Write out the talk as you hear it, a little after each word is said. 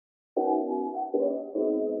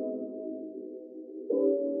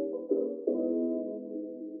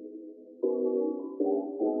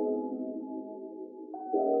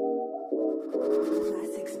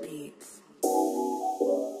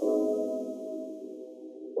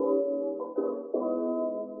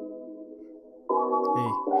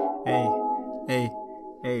Hey, hey,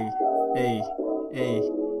 hey, hey, hey,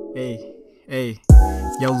 hey, hey.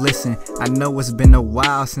 Yo, listen, I know it's been a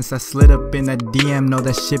while since I slid up in that DM. Know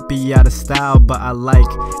that shit be out of style, but I like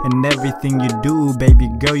and everything you do, baby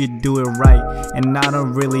girl, you do it right. And I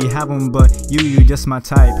don't really have them, but you just my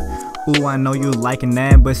type. Ooh, I know you liking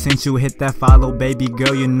that, but since you hit that follow, baby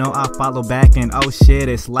girl, you know I follow back. And oh shit,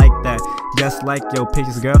 it's like that, just like your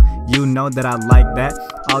pictures, girl, you know that I like that.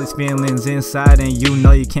 All these feelings inside and you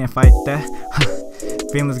know you can't fight that.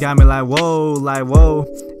 Feelings got me like whoa.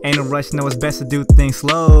 Ain't no rush, no, it's best to do things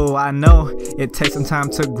slow. I know it takes some time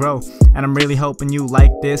to grow, and I'm really hoping you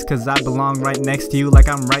like this, cause I belong right next to you. Like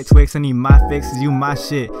I'm right twixt, I need my fix, cause you my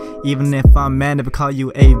shit. Even if I'm mad, never call you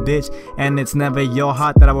a bitch. And it's never your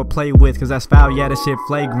heart that I will play with, cause that's foul, yeah, that shit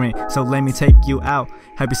flagrant. So let me take you out,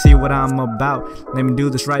 help you see what I'm about. Let me do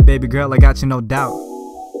this right, baby girl, I got you, no doubt.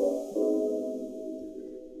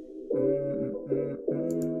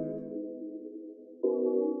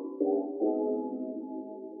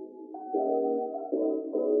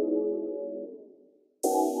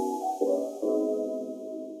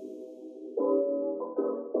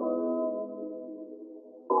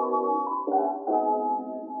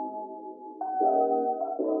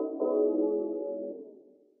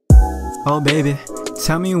 Oh baby,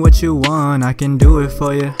 tell me what you want, I can do it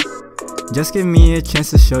for you. Just give me a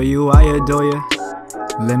chance to show you I adore you.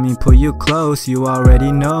 Let me pull you close, you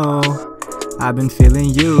already know I've been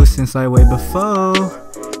feeling you since like way before.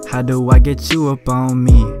 How do I get you up on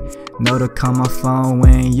me? Know to call my phone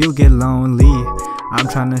when you get lonely. I'm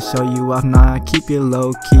tryna show you off, now I keep you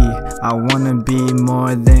low key. I wanna be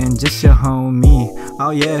more than just your homie.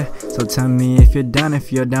 Oh yeah, so tell me if you're down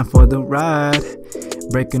for the ride.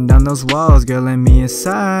 Breaking down those walls, girl, let me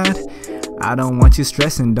inside. I don't want you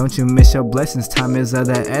stressing, don't you miss your blessings. Time is of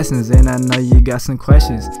the essence, and I know you got some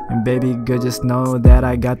questions. And baby girl, just know that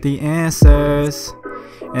I got the answers.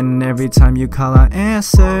 And every time you call, I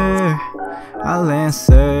answer, I'll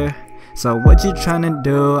answer. So what you tryna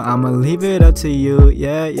do? I'ma leave it up to you,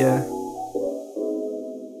 yeah.